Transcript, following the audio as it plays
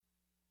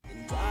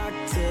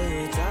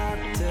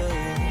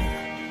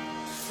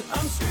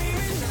I'm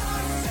screaming,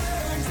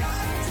 doctor,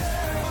 doctor.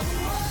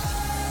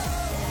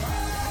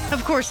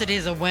 Of course, it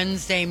is a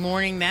Wednesday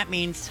morning. That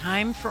means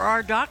time for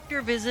our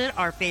doctor visit.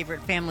 Our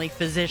favorite family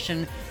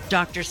physician,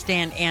 Dr.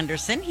 Stan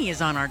Anderson. He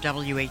is on our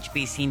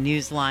WHBC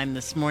Newsline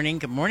this morning.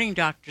 Good morning,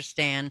 Dr.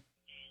 Stan.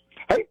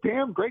 Hey,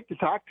 Pam, great to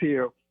talk to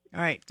you.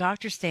 All right,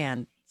 Dr.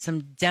 Stan,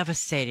 some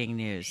devastating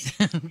news.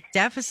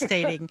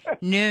 Devastating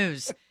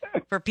news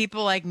for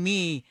people like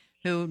me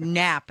who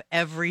nap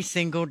every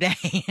single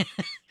day.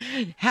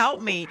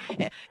 Help me.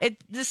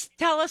 Just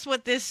tell us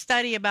what this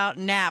study about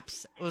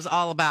naps was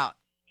all about.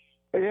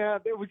 Yeah,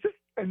 there was just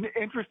an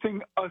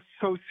interesting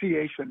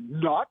association,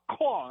 not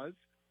cause,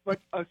 but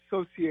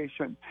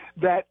association,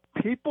 that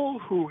people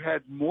who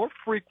had more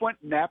frequent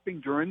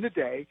napping during the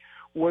day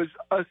was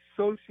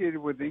associated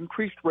with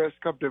increased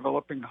risk of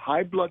developing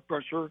high blood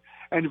pressure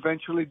and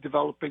eventually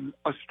developing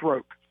a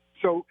stroke.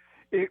 So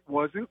it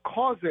wasn't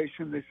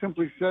causation. They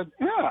simply said,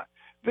 yeah,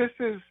 this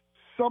is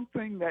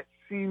something that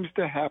seems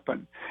to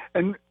happen.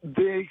 And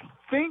the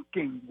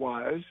thinking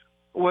was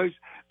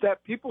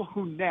that people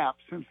who nap,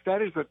 since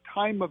that is a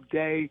time of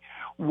day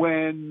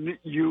when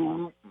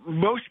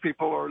most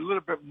people are a little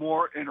bit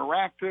more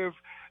interactive,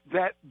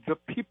 that the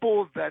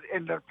people that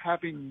end up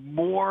having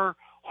more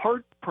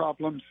heart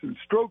problems and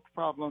stroke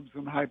problems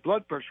and high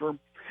blood pressure,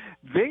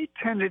 they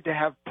tended to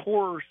have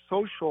poorer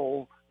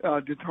social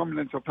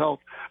determinants of health,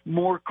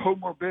 more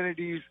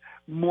comorbidities,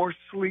 more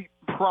sleep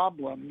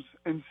problems.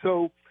 And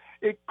so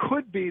it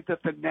could be that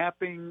the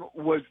napping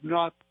was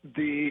not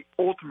the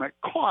ultimate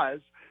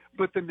cause,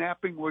 but the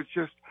napping was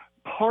just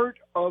part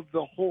of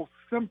the whole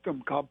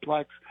symptom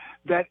complex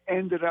that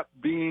ended up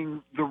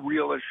being the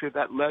real issue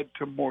that led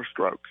to more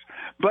strokes.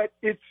 But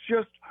it's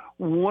just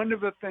one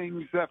of the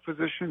things that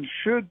physicians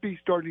should be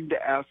starting to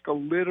ask a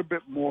little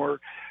bit more.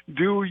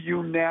 Do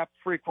you nap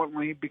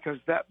frequently? Because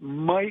that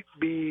might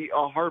be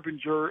a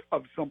harbinger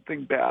of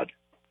something bad.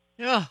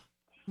 Oh,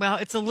 well,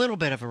 it's a little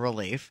bit of a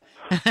relief.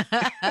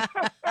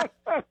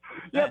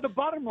 Yeah, the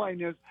bottom line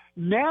is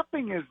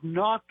napping is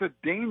not the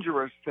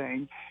dangerous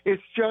thing.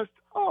 It's just,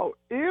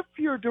 if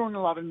you're doing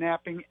a lot of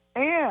napping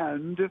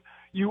and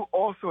you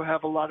also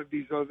have a lot of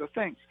these other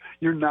things,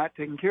 you're not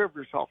taking care of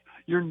yourself,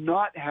 you're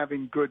not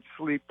having good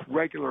sleep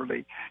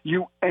regularly,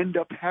 you end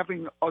up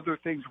having other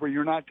things where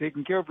you're not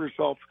taking care of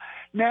yourself,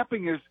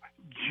 napping is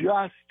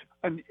just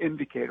an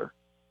indicator.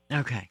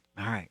 Okay.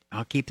 All right.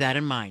 I'll keep that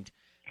in mind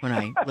when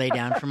I lay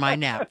down for my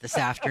nap this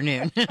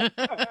afternoon.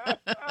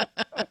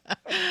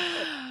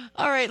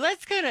 All right,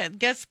 let's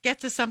get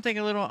to something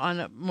a little on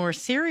a more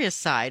serious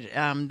side.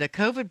 The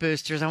COVID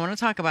boosters, I want to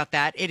talk about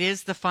that. It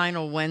is the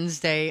final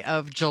Wednesday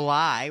of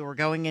July. We're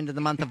going into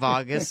the month of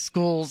August.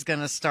 School's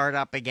going to start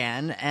up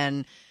again.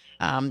 And,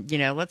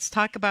 let's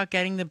talk about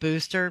getting the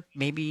booster.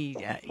 Maybe,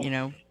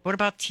 what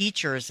about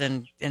teachers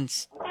and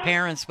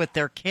parents with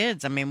their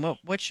kids? I mean,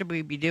 what should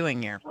we be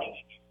doing here?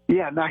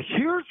 Yeah, now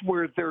here's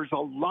where there's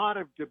a lot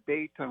of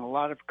debate and a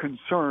lot of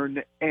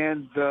concern,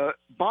 and the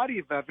body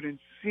of evidence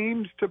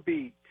seems to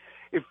be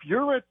if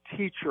you're a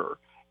teacher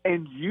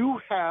and you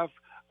have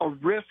a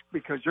risk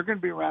because you're going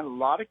to be around a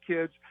lot of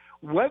kids,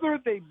 whether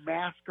they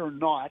mask or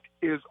not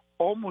is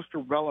almost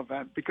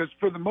irrelevant because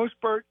for the most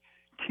part,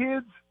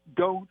 kids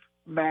don't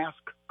mask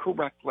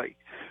correctly.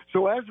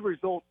 So as a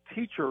result,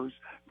 teachers,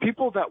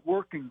 people that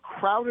work in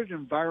crowded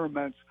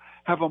environments,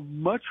 have a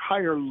much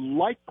higher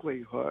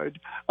likelihood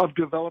of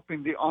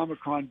developing the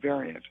Omicron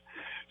variant.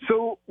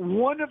 So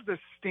one of the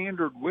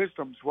standard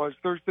wisdoms was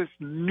there's this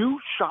new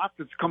shot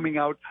that's coming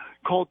out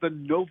called the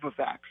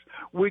Novavax,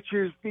 which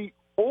is the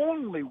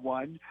only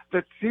one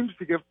that seems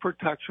to give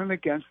protection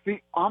against the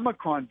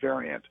Omicron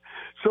variant.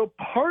 So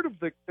part of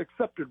the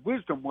accepted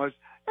wisdom was,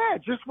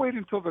 just wait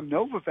until the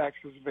Novavax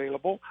is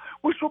available,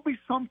 which will be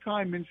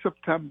sometime in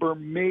September,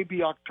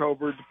 maybe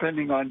October,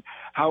 depending on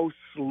how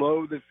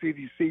slow the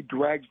CDC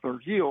drags their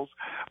heels.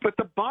 But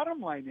the bottom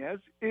line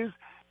is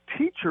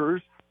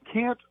teachers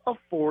can't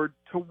afford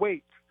to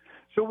wait.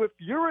 So if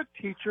you're a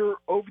teacher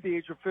over the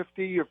age of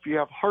 50, if you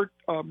have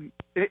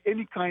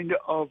any kind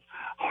of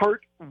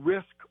heart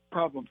risk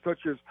problems,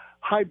 such as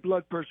high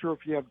blood pressure, if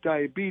you have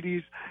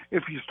diabetes,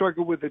 if you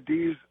struggle with the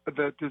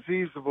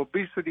disease of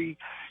obesity,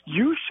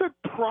 you should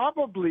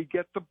probably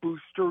get the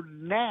booster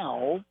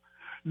now,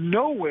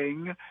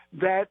 knowing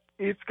that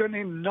it's going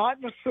to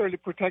not necessarily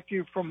protect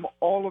you from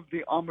all of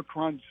the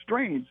Omicron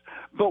strains,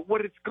 but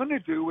what it's going to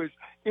do is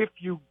if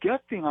you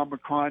get the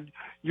Omicron,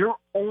 you're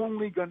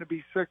only going to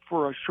be sick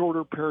for a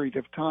shorter period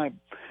of time.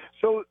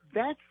 So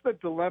that's the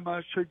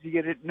dilemma. Should you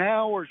get it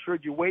now or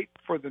should you wait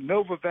for the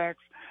Novavax?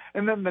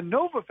 And then the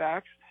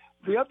Novavax,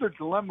 the other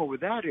dilemma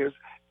with that is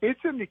it's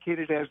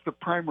indicated as the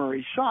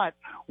primary shot.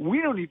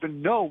 We don't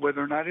even know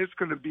whether or not it's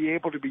going to be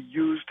able to be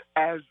used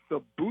as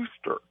the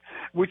booster,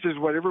 which is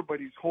what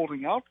everybody's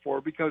holding out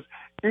for because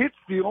it's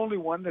the only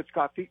one that's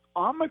got the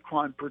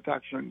Omicron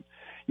protection.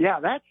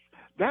 Yeah,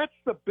 that's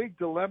the big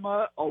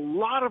dilemma. A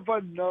lot of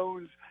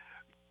unknowns.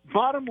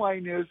 Bottom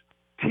line is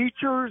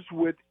teachers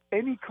with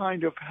any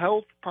kind of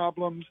health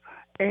problems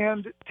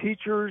and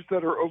teachers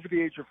that are over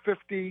the age of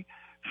 50,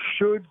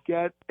 should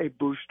get a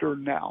booster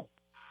now.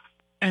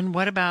 And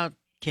what about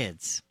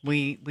kids?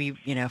 We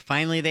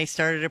finally they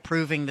started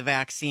approving the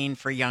vaccine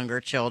for younger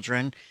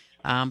children,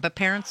 but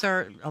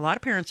a lot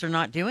of parents are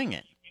not doing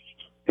it.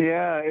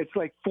 Yeah, it's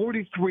like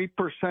 43%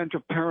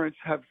 of parents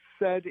have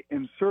said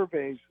in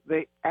surveys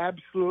they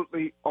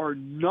absolutely are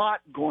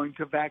not going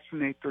to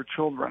vaccinate their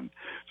children.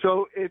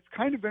 So it's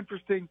kind of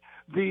interesting.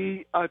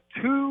 The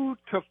 2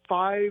 to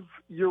 5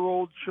 year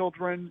old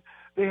children,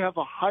 they have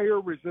a higher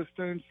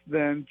resistance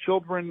than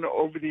children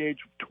over the age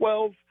of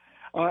 12,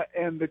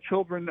 and the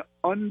children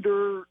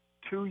under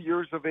 2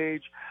 years of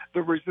age,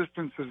 the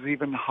resistance is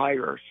even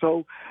higher.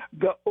 So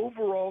the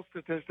overall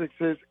statistics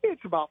is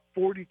it's about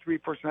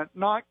 43%,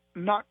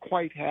 not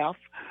quite half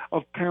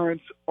of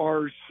parents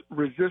are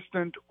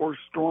resistant or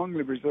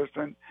strongly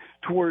resistant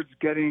towards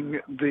getting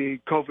the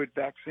COVID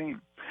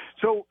vaccine.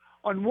 So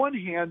on one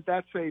hand,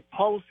 that's a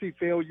policy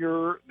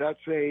failure. That's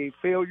a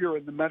failure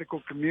in the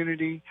medical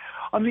community.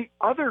 On the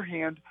other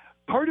hand,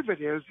 part of it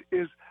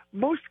is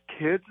most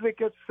kids that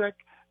get sick,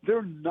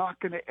 they're not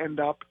going to end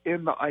up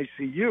in the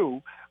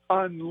ICU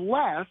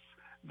unless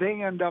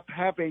they end up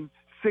having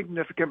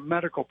significant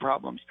medical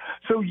problems.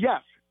 So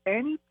yes,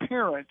 any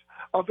parent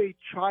of a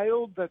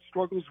child that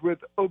struggles with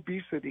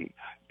obesity,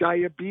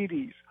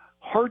 diabetes,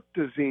 heart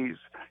disease,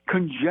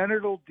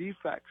 congenital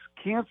defects,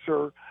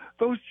 cancer,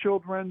 those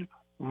children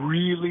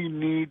really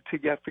need to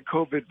get the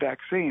COVID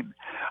vaccine.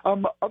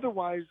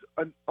 Otherwise,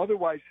 an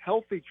otherwise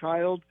healthy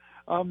child,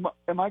 am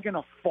I going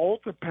to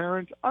fault a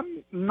parent?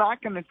 I'm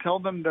not going to tell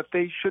them that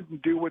they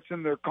shouldn't do what's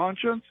in their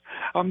conscience.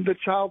 The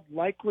child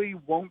likely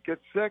won't get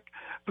sick.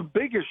 The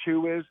big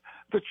issue is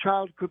the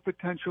child could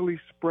potentially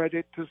spread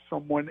it to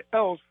someone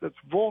else that's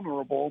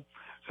vulnerable.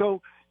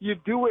 So you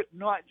do it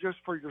not just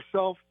for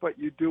yourself, but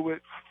you do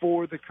it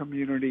for the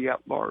community at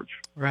large.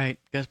 Right.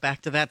 Goes back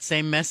to that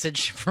same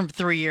message from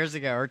 3 years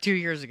ago or 2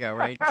 years ago,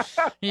 right?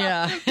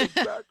 Yeah.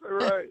 Exactly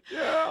right.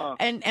 Yeah.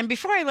 And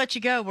before I let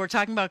you go, we're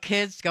talking about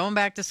kids going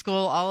back to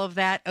school, all of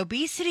that.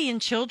 Obesity in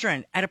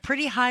children at a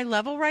pretty high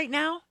level right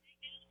now?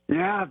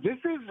 Yeah, this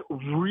is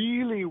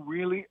really,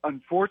 really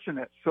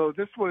unfortunate. So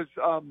this was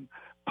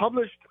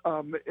published,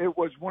 it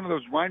was one of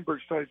those Reinberg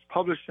studies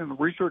published in the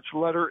research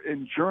letter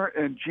in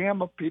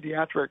JAMA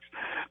Pediatrics.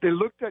 They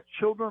looked at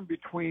children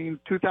between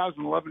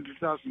 2011 to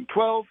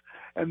 2012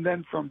 and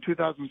then from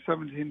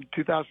 2017 to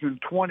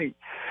 2020.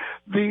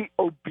 The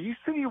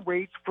obesity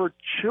rates for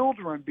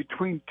children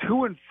between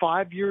 2 and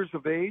 5 years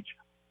of age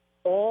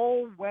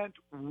all went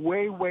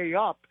way, way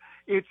up.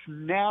 It's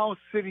now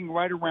sitting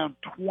right around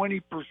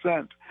 20%.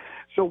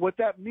 So what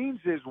that means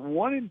is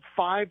 1 in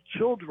 5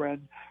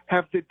 children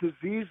have the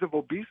disease of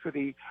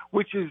obesity,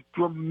 which is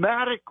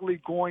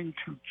dramatically going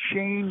to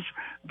change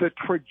the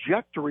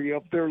trajectory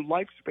of their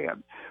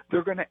lifespan.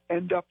 They're going to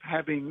end up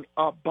having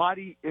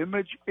body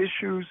image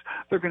issues.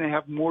 They're going to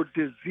have more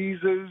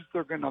diseases.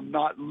 They're going to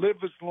not live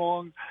as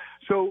long.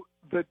 So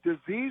the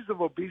disease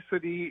of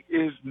obesity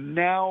is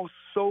now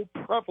so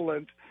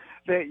prevalent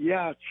that,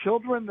 yeah,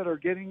 children that are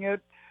getting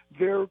it,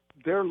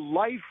 their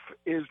life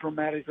is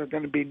dramatically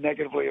going to be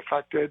negatively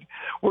affected.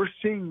 We're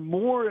seeing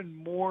more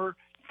and more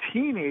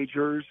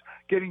teenagers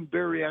getting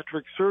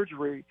bariatric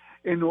surgery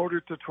in order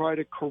to try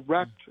to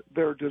correct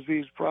their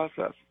disease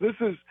process. This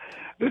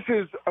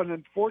is an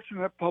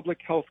unfortunate public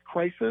health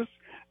crisis.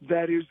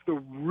 That is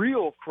the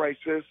real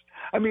crisis.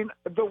 I mean,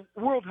 the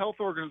World Health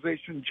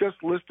Organization just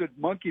listed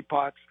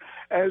monkeypox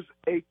as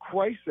a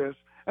crisis,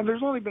 and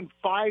there's only been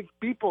 5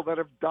 people that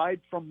have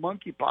died from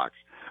monkeypox.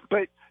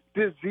 But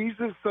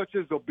diseases such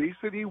as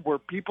obesity, where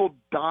people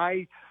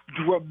die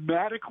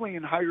dramatically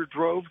in higher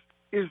droves,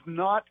 is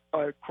not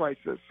a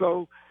crisis.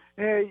 So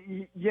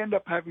you end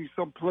up having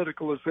some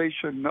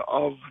politicalization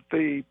of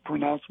the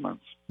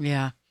pronouncements.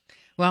 Yeah.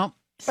 Well,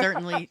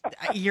 certainly,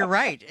 you're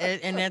right.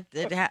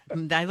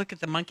 I look at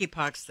the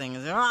monkeypox thing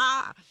and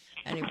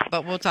anyway,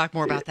 but we'll talk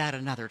more about that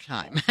another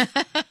time.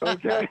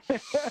 Okay.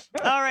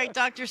 All right,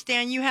 Dr.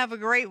 Stan, you have a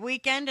great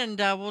weekend, and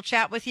we'll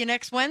chat with you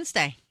next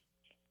Wednesday.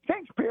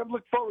 Thanks, Pam.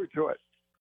 Look forward to it.